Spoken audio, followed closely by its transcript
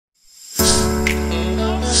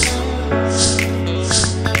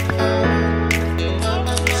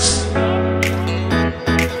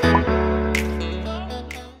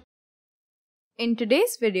In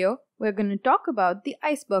today's video, we're going to talk about the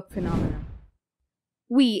iceberg phenomenon.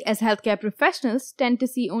 We, as healthcare professionals, tend to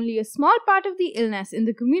see only a small part of the illness in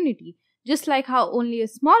the community, just like how only a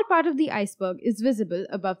small part of the iceberg is visible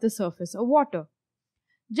above the surface of water.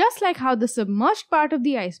 Just like how the submerged part of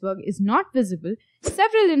the iceberg is not visible,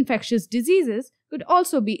 several infectious diseases could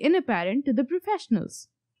also be inapparent to the professionals.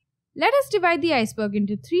 Let us divide the iceberg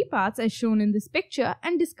into 3 parts as shown in this picture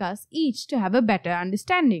and discuss each to have a better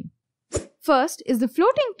understanding. First is the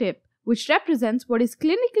floating tip, which represents what is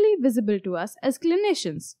clinically visible to us as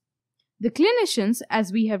clinicians. The clinicians,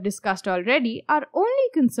 as we have discussed already, are only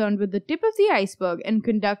concerned with the tip of the iceberg and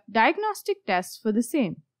conduct diagnostic tests for the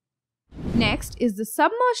same. Next is the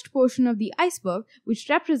submerged portion of the iceberg, which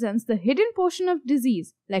represents the hidden portion of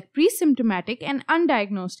disease, like pre-symptomatic and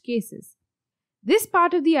undiagnosed cases. This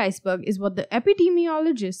part of the iceberg is what the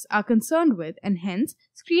epidemiologists are concerned with, and hence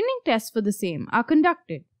screening tests for the same are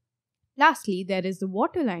conducted. Lastly, there is the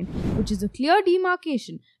waterline, which is a clear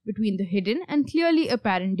demarcation between the hidden and clearly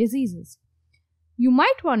apparent diseases. You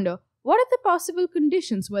might wonder, what are the possible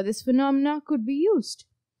conditions where this phenomena could be used?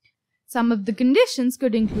 Some of the conditions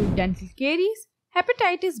could include dental caries,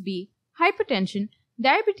 hepatitis B, hypertension,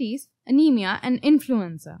 diabetes, anemia, and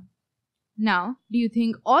influenza. Now, do you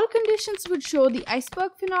think all conditions would show the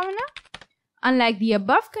iceberg phenomena? Unlike the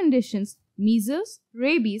above conditions, measles,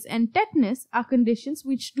 rabies, and tetanus are conditions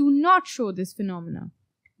which do not show this phenomena.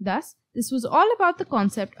 Thus, this was all about the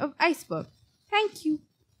concept of iceberg. Thank you.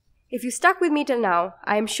 If you stuck with me till now,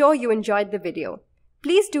 I am sure you enjoyed the video.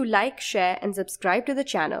 Please do like, share, and subscribe to the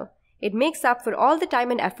channel. It makes up for all the time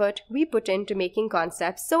and effort we put into making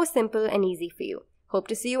concepts so simple and easy for you. Hope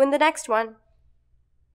to see you in the next one.